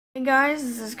Hey guys,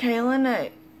 this is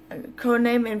Kaylin,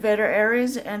 codename Invader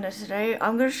Ares, and today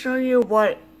I'm going to show you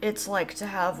what it's like to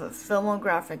have a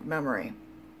filmographic memory.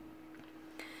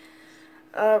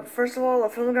 First of all, a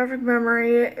filmographic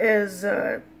memory is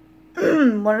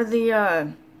one of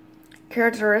the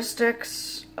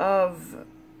characteristics of,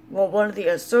 well, one of the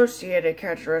associated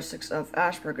characteristics of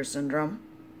Asperger's syndrome.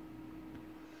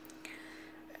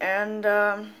 And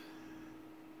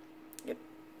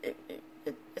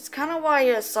it's kind of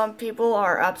why some people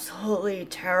are absolutely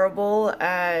terrible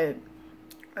at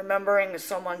remembering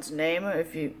someone's name.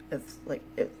 If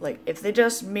they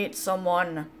just meet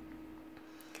someone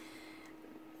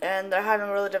and they're having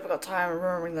a really difficult time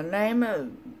remembering their name,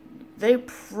 they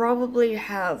probably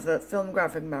have a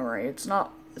filmographic memory. It's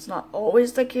not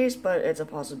always the case, but it's a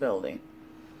possibility.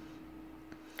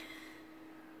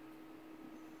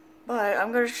 But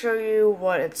I'm going to show you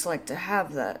what it's like to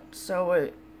have that.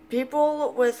 So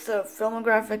people with a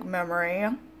filmographic memory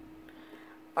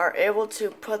are able to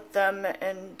put them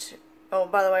into... Oh,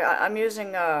 by the way, I'm using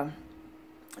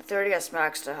 30S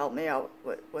Max to help me out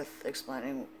with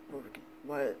explaining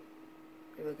what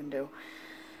people can do.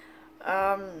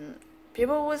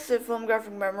 People with a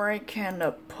filmographic memory can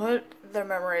put their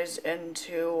memories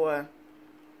into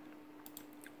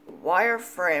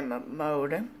wireframe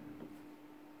mode.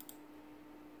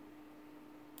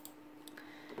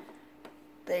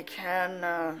 They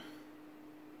can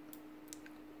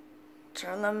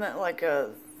turn them at like a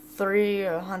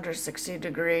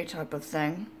 360-degree type of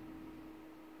thing.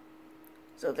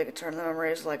 So they could turn the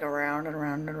memories like around and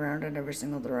around and around in every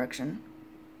single direction.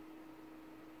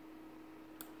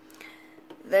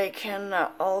 They can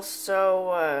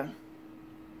also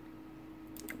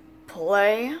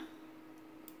play,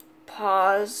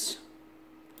 pause,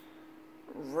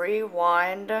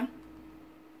 rewind,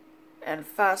 and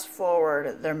fast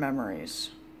forward their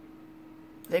memories.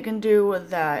 They can do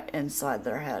that inside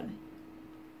their head.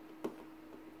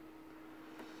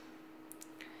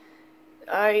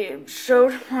 I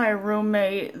showed my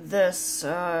roommate this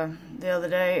the other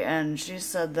day, and she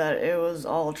said that it was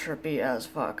all trippy as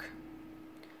fuck.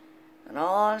 In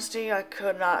all honesty, I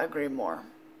could not agree more.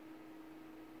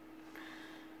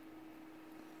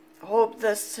 I hope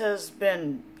this has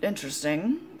been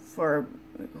interesting for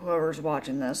whoever's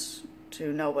watching this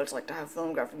to know what it's like to have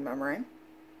filmographic memory.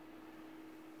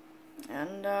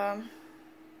 And,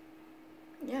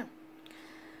 yeah.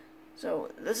 So,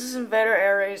 this is Invader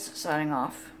Ares signing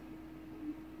off.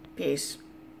 Peace.